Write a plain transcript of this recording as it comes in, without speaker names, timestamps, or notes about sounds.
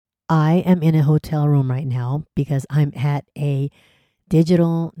I am in a hotel room right now because I'm at a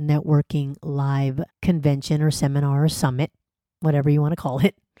digital networking live convention or seminar or summit, whatever you want to call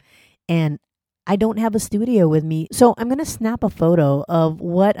it. And I don't have a studio with me. So I'm going to snap a photo of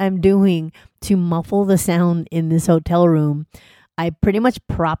what I'm doing to muffle the sound in this hotel room. I pretty much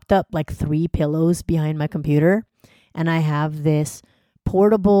propped up like 3 pillows behind my computer. And I have this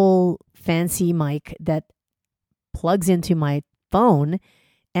portable fancy mic that plugs into my phone.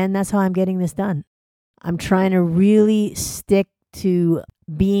 And that's how I'm getting this done. I'm trying to really stick to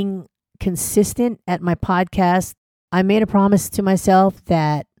being consistent at my podcast. I made a promise to myself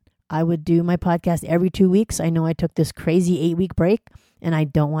that I would do my podcast every 2 weeks. I know I took this crazy 8-week break and I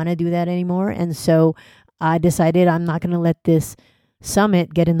don't want to do that anymore. And so I decided I'm not going to let this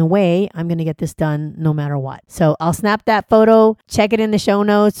summit get in the way. I'm going to get this done no matter what. So I'll snap that photo, check it in the show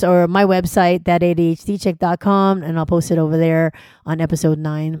notes or my website, thatadhdcheck.com, and I'll post it over there on episode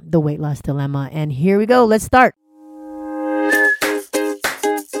 9, The Weight Loss Dilemma. And here we go. Let's start.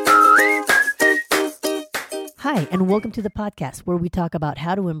 Hi, and welcome to the podcast where we talk about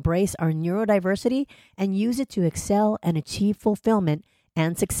how to embrace our neurodiversity and use it to excel and achieve fulfillment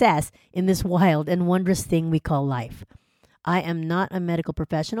and success in this wild and wondrous thing we call life. I am not a medical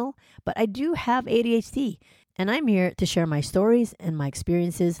professional, but I do have ADHD, and I'm here to share my stories and my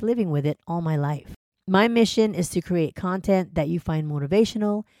experiences living with it all my life. My mission is to create content that you find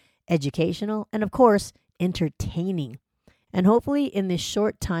motivational, educational, and of course, entertaining. And hopefully in this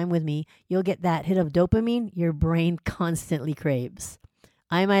short time with me, you'll get that hit of dopamine your brain constantly craves.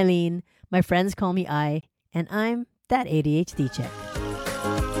 I'm Eileen, my friends call me I, and I'm that ADHD chick.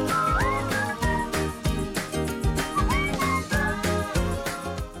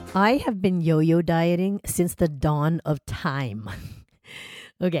 I have been yo-yo dieting since the dawn of time.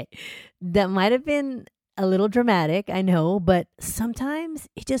 Okay, that might have been a little dramatic, I know, but sometimes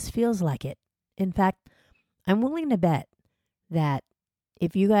it just feels like it. In fact, I'm willing to bet that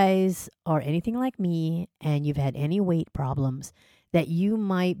if you guys are anything like me and you've had any weight problems, that you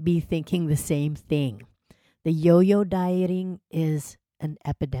might be thinking the same thing. The yo-yo dieting is an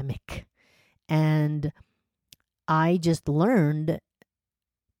epidemic. And I just learned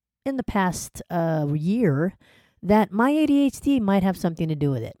in the past year that my ADHD might have something to do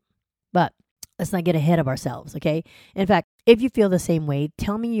with it. But let's not get ahead of ourselves, okay? In fact, if you feel the same way,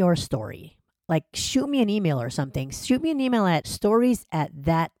 tell me your story. Like, shoot me an email or something. Shoot me an email at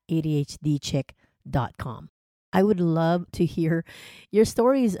stories@thatadhdchick.com. I would love to hear your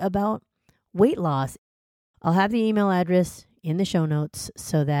stories about weight loss. I'll have the email address in the show notes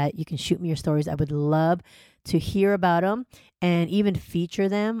so that you can shoot me your stories. I would love to hear about them and even feature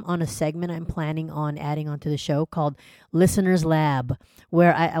them on a segment I'm planning on adding onto the show called Listener's Lab,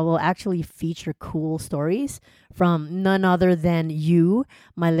 where I will actually feature cool stories from none other than you,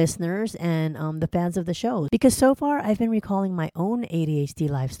 my listeners, and the fans of the show. Because so far, I've been recalling my own ADHD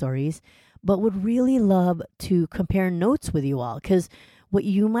life stories, but would really love to compare notes with you all, because what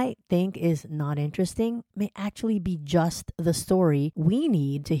you might think is not interesting may actually be just the story we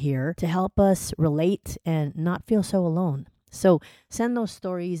need to hear to help us relate and not feel so alone. So send those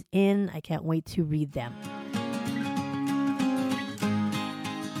stories in. I can't wait to read them.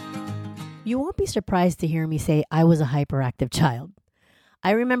 You won't be surprised to hear me say I was a hyperactive child.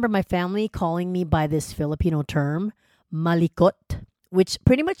 I remember my family calling me by this Filipino term, malikot, which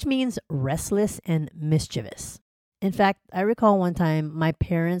pretty much means restless and mischievous. In fact, I recall one time my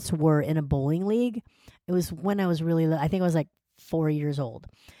parents were in a bowling league. It was when I was really, I think I was like 4 years old.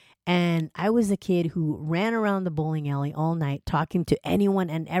 And I was the kid who ran around the bowling alley all night talking to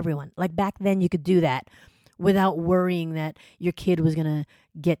anyone and everyone. Like back then you could do that without worrying that your kid was going to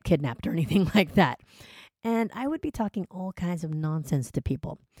get kidnapped or anything like that. And I would be talking all kinds of nonsense to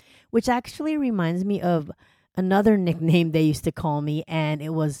people, which actually reminds me of another nickname they used to call me, and it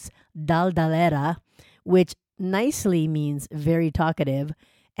was daldalera, which nicely means very talkative,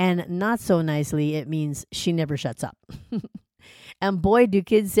 and not so nicely, it means she never shuts up. And boy, do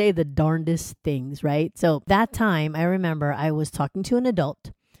kids say the darndest things, right? So that time, I remember I was talking to an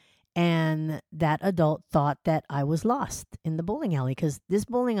adult, and that adult thought that I was lost in the bowling alley, because this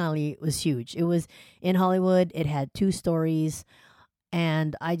bowling alley was huge. It was in Hollywood. It had 2 stories,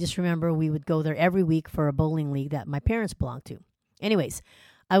 and I just remember we would go there every week for a bowling league that my parents belonged to. Anyways,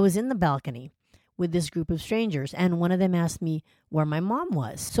 I was in the balcony with this group of strangers, and one of them asked me where my mom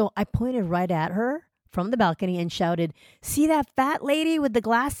was. So I pointed right at her from the balcony and shouted, "See that fat lady with the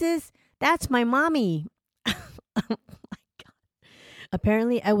glasses? That's my mommy." Oh my God.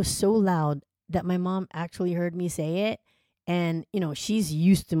 Apparently, I was so loud that my mom actually heard me say it, and, she's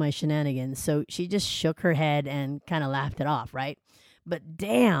used to my shenanigans, so she just shook her head and kind of laughed it off, right? But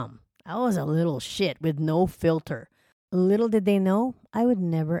damn, I was a little shit with no filter. Little did they know, I would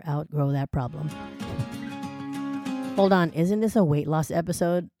never outgrow that problem. Hold on, isn't this a weight loss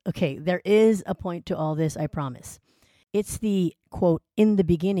episode? Okay, there is a point to all this, I promise. It's the, quote, in the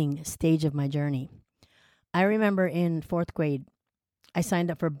beginning stage of my journey. I remember in 4th grade, I signed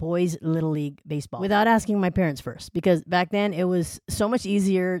up for boys' Little League baseball without asking my parents first, because back then it was so much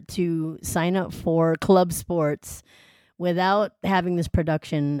easier to sign up for club sports without having this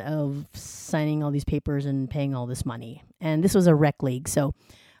production of signing all these papers and paying all this money. And this was a rec league. So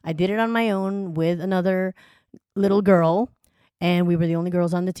I did it on my own with another little girl, and we were the only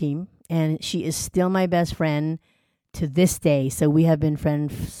girls on the team. And she is still my best friend to this day. So we have been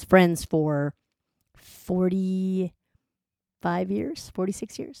friends for 45 years,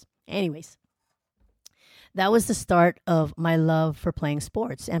 46 years. Anyways, that was the start of my love for playing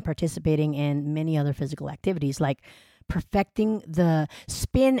sports and participating in many other physical activities, like perfecting the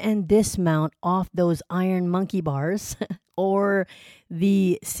spin and dismount off those iron monkey bars or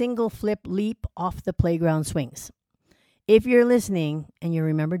the single flip leap off the playground swings. If you're listening and you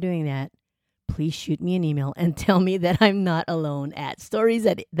remember doing that, please shoot me an email and tell me that I'm not alone at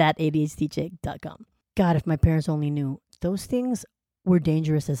stories@thatadhdchick.com. God, if my parents only knew, those things were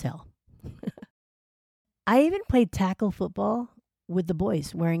dangerous as hell. I even played tackle football with the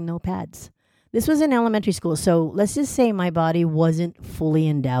boys wearing no pads. This was in elementary school, so let's just say my body wasn't fully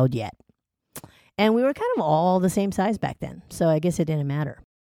endowed yet. And we were kind of all the same size back then, so I guess it didn't matter.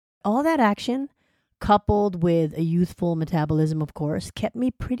 All that action, coupled with a youthful metabolism, of course, kept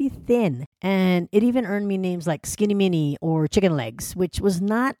me pretty thin. And it even earned me names like Skinny Mini or Chicken Legs, which was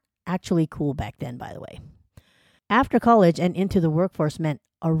not actually cool back then, by the way. After college and into the workforce meant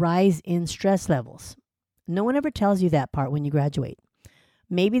a rise in stress levels. No one ever tells you that part when you graduate.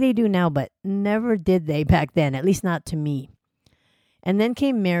 Maybe they do now, but never did they back then, at least not to me. And then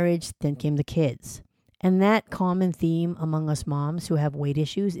came marriage, then came the kids. And that common theme among us moms who have weight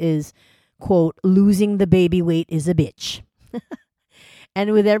issues is, quote, losing the baby weight is a bitch.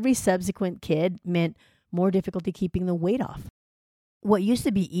 And with every subsequent kid meant more difficulty keeping the weight off. What used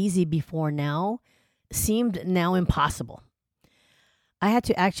to be easy before now seemed now impossible. I had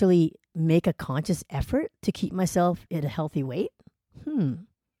to actually make a conscious effort to keep myself at a healthy weight.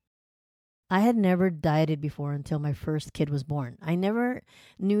 I had never dieted before until my first kid was born. I never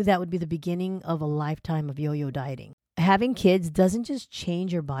knew that would be the beginning of a lifetime of yo-yo dieting. Having kids doesn't just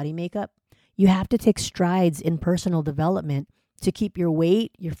change your body makeup. You have to take strides in personal development to keep your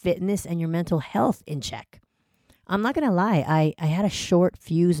weight, your fitness, and your mental health in check. I'm not going to lie, I had a short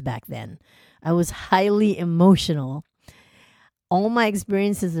fuse back then. I was highly emotional. All my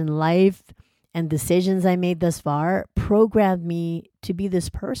experiences in life and decisions I made thus far programmed me to be this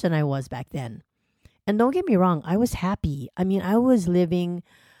person I was back then. And don't get me wrong, I was happy. I mean, I was living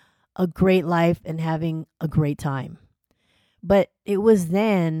a great life and having a great time. But it was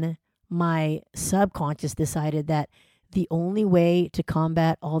then my subconscious decided that the only way to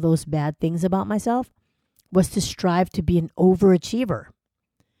combat all those bad things about myself was to strive to be an overachiever.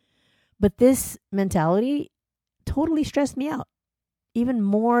 But this mentality totally stressed me out. Even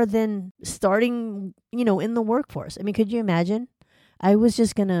more than starting, in the workforce. I mean, could you imagine? I was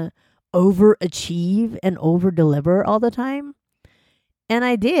just going to overachieve and overdeliver all the time. And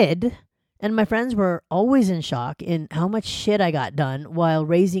I did. And my friends were always in shock in how much shit I got done while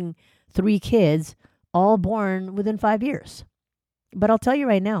raising 3 kids, all born within 5 years. But I'll tell you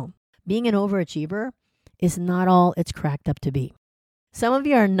right now, being an overachiever is not all it's cracked up to be. Some of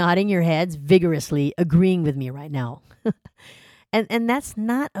you are nodding your heads vigorously, agreeing with me right now. And that's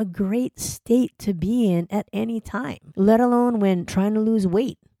not a great state to be in at any time, let alone when trying to lose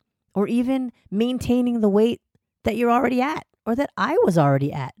weight or even maintaining the weight that you're already at or that I was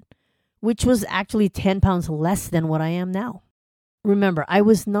already at, which was actually 10 pounds less than what I am now. Remember, I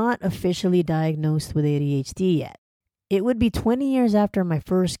was not officially diagnosed with ADHD yet. It would be 20 years after my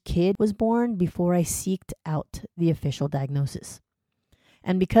first kid was born before I seeked out the official diagnosis.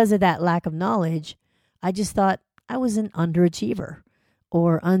 And because of that lack of knowledge, I just thought I was an underachiever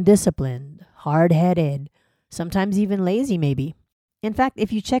or undisciplined, hard-headed, sometimes even lazy maybe. In fact,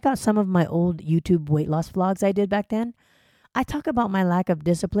 if you check out some of my old YouTube weight loss vlogs I did back then, I talk about my lack of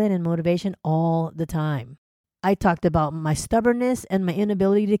discipline and motivation all the time. I talked about my stubbornness and my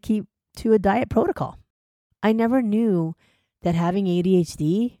inability to keep to a diet protocol. I never knew that having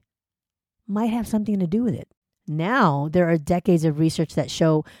ADHD might have something to do with it. Now, there are decades of research that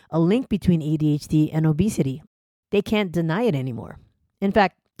show a link between ADHD and obesity. They can't deny it anymore. In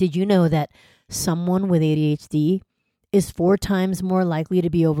fact, did you know that someone with ADHD is 4 times more likely to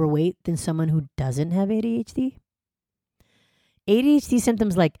be overweight than someone who doesn't have ADHD? ADHD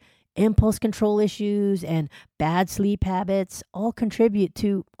symptoms like impulse control issues and bad sleep habits all contribute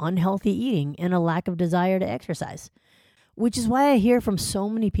to unhealthy eating and a lack of desire to exercise, which is why I hear from so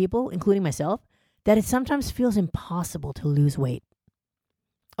many people, including myself, that it sometimes feels impossible to lose weight.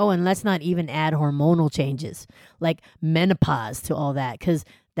 Oh, and let's not even add hormonal changes like menopause to all that, because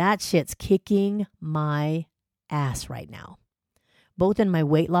that shit's kicking my ass right now, both in my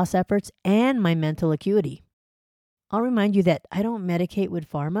weight loss efforts and my mental acuity. I'll remind you that I don't medicate with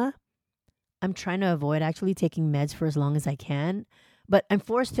pharma. I'm trying to avoid actually taking meds for as long as I can, but I'm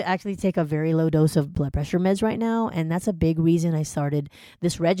forced to actually take a very low dose of blood pressure meds right now, and that's a big reason I started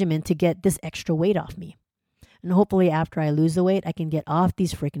this regimen to get this extra weight off me. And hopefully after I lose the weight, I can get off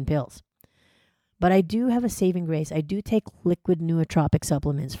these freaking pills. But I do have a saving grace. I do take liquid nootropic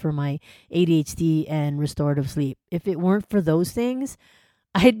supplements for my ADHD and restorative sleep. If it weren't for those things,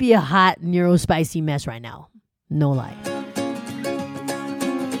 I'd be a hot neurospicy mess right now. No lie.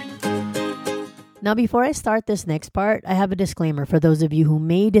 Now, before I start this next part, I have a disclaimer for those of you who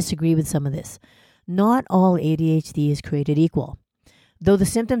may disagree with some of this. Not all ADHD is created equal. Though the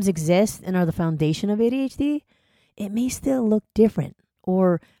symptoms exist and are the foundation of ADHD, it may still look different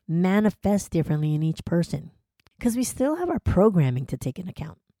or manifest differently in each person, because we still have our programming to take into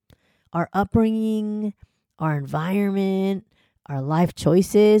account. Our upbringing, our environment, our life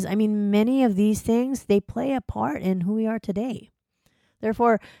choices. I mean, many of these things, they play a part in who we are today.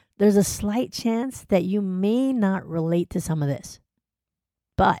 Therefore, there's a slight chance that you may not relate to some of this.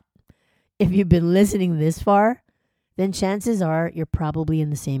 But if you've been listening this far, then chances are you're probably in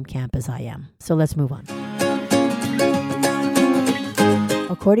the same camp as I am. So let's move on.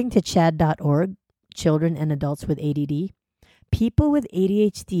 According to chad.org, children and adults with ADD, people with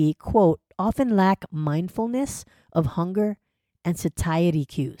ADHD, quote, often lack mindfulness of hunger and satiety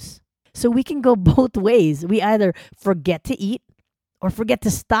cues. So we can go both ways. We either forget to eat or forget to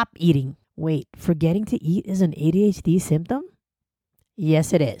stop eating. Wait, forgetting to eat is an ADHD symptom?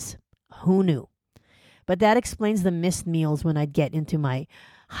 Yes, it is. Who knew? But that explains the missed meals when I'd get into my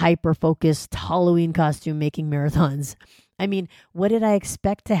hyper-focused Halloween costume making marathons. I mean, what did I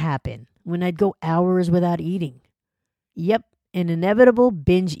expect to happen when I'd go hours without eating? Yep, an inevitable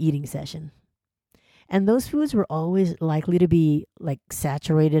binge eating session. And those foods were always likely to be like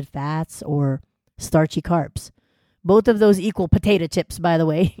saturated fats or starchy carbs. Both of those equal potato chips, by the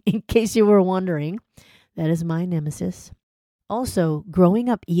way, in case you were wondering. That is my nemesis. Also, growing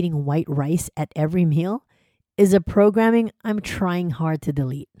up eating white rice at every meal is a programming I'm trying hard to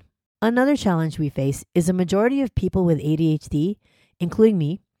delete. Another challenge we face is a majority of people with ADHD, including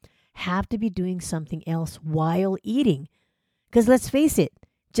me, have to be doing something else while eating. Because let's face it,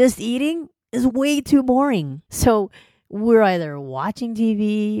 just eating is way too boring. So we're either watching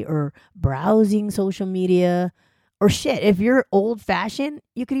TV or browsing social media, or shit, if you're old-fashioned,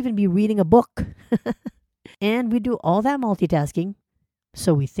 you could even be reading a book. And we do all that multitasking.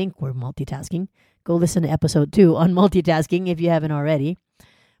 So we think we're multitasking. Go listen to episode 2 on multitasking if you haven't already.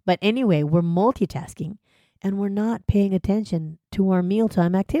 But anyway, we're multitasking and we're not paying attention to our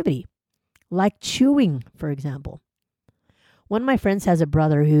mealtime activity, like chewing, for example. One of my friends has a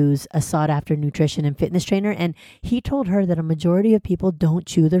brother who's a sought-after nutrition and fitness trainer, and he told her that a majority of people don't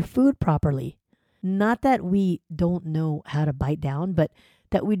chew their food properly. Not that we don't know how to bite down, but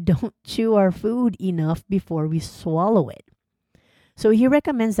that we don't chew our food enough before we swallow it. So he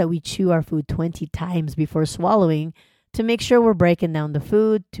recommends that we chew our food 20 times before swallowing to make sure we're breaking down the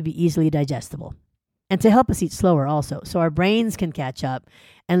food to be easily digestible. And to help us eat slower also, so our brains can catch up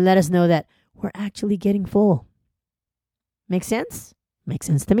and let us know that we're actually getting full. Make sense? Makes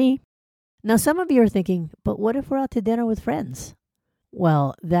sense to me. Now, some of you are thinking, but what if we're out to dinner with friends?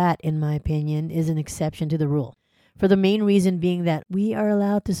 Well, that, in my opinion, is an exception to the rule. For the main reason being that we are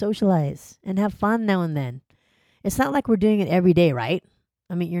allowed to socialize and have fun now and then. It's not like we're doing it every day, right?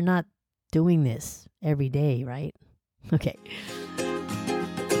 I mean, you're not doing this every day, right? Okay.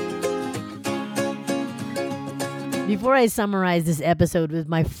 Before I summarize this episode with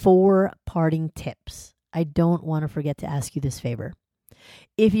my 4 parting tips, I don't want to forget to ask you this favor.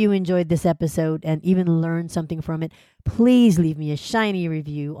 If you enjoyed this episode and even learned something from it, please leave me a shiny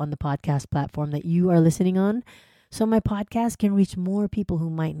review on the podcast platform that you are listening on, so my podcast can reach more people who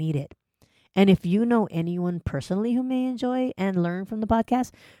might need it. And if you know anyone personally who may enjoy and learn from the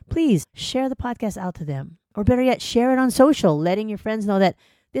podcast, please share the podcast out to them. Or better yet, share it on social, letting your friends know that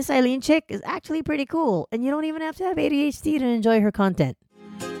this Eileen chick is actually pretty cool and you don't even have to have ADHD to enjoy her content.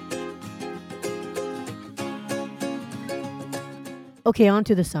 Okay, on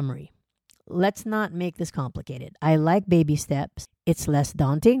to the summary. Let's not make this complicated. I like baby steps. It's less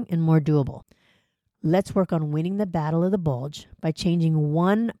daunting and more doable. Let's work on winning the battle of the bulge by changing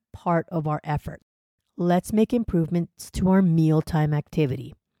one part of our effort. Let's make improvements to our mealtime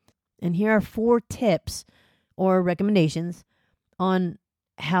activity. And here are 4 tips or recommendations on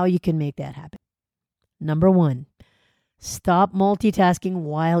how you can make that happen. Number 1, stop multitasking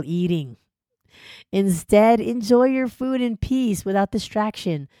while eating. Instead, enjoy your food in peace without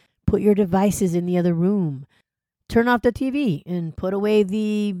distraction. Put your devices in the other room. Turn off the TV and put away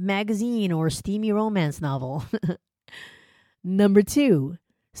the magazine or steamy romance novel. Number 2,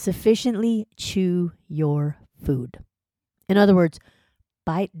 sufficiently chew your food. In other words,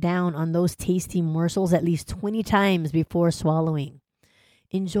 bite down on those tasty morsels at least 20 times before swallowing.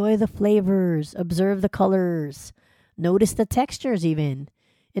 Enjoy the flavors, observe the colors, notice the textures even.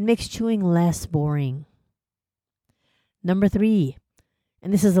 It makes chewing less boring. Number 3,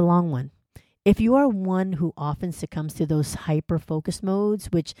 and this is a long one. If you are one who often succumbs to those hyper-focus modes,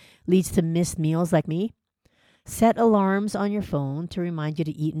 which leads to missed meals like me, set alarms on your phone to remind you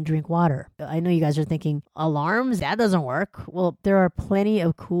to eat and drink water. I know you guys are thinking, alarms? That doesn't work. Well, there are plenty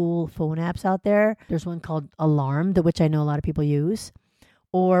of cool phone apps out there. There's one called Alarmed, which I know a lot of people use.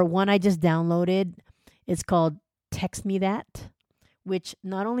 Or one I just downloaded, it's called Text Me That, which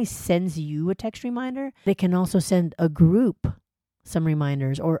not only sends you a text reminder, they can also send a group some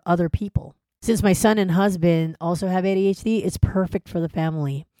reminders or other people. Since my son and husband also have ADHD, it's perfect for the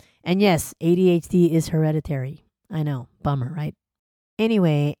family. And yes, ADHD is hereditary. I know, bummer, right?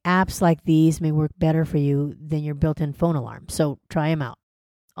 Anyway, apps like these may work better for you than your built-in phone alarm, so try them out.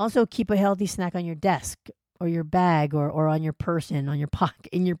 Also, keep a healthy snack on your desk or your bag or on your person, on your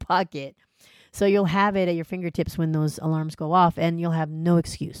in your pocket. So you'll have it at your fingertips when those alarms go off and you'll have no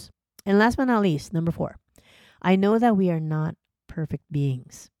excuse. And last but not least, number 4, I know that we are not perfect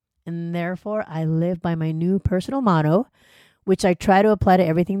beings. And therefore, I live by my new personal motto, which I try to apply to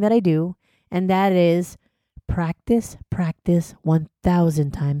everything that I do. And that is practice, practice,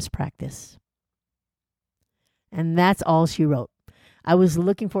 1,000 times practice. And that's all she wrote. I was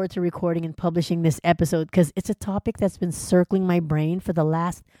looking forward to recording and publishing this episode because it's a topic that's been circling my brain for the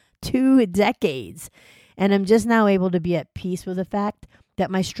last 2 decades. And I'm just now able to be at peace with the fact that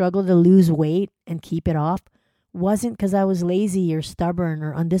my struggle to lose weight and keep it off wasn't because I was lazy or stubborn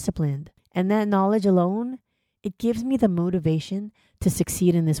or undisciplined. And that knowledge alone, it gives me the motivation to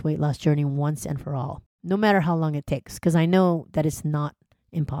succeed in this weight loss journey once and for all, no matter how long it takes, because I know that it's not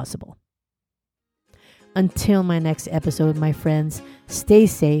impossible. Until my next episode, my friends, stay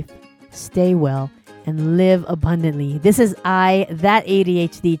safe, stay well, and live abundantly. This is I, that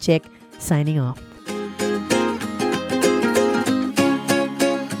ADHD chick, signing off.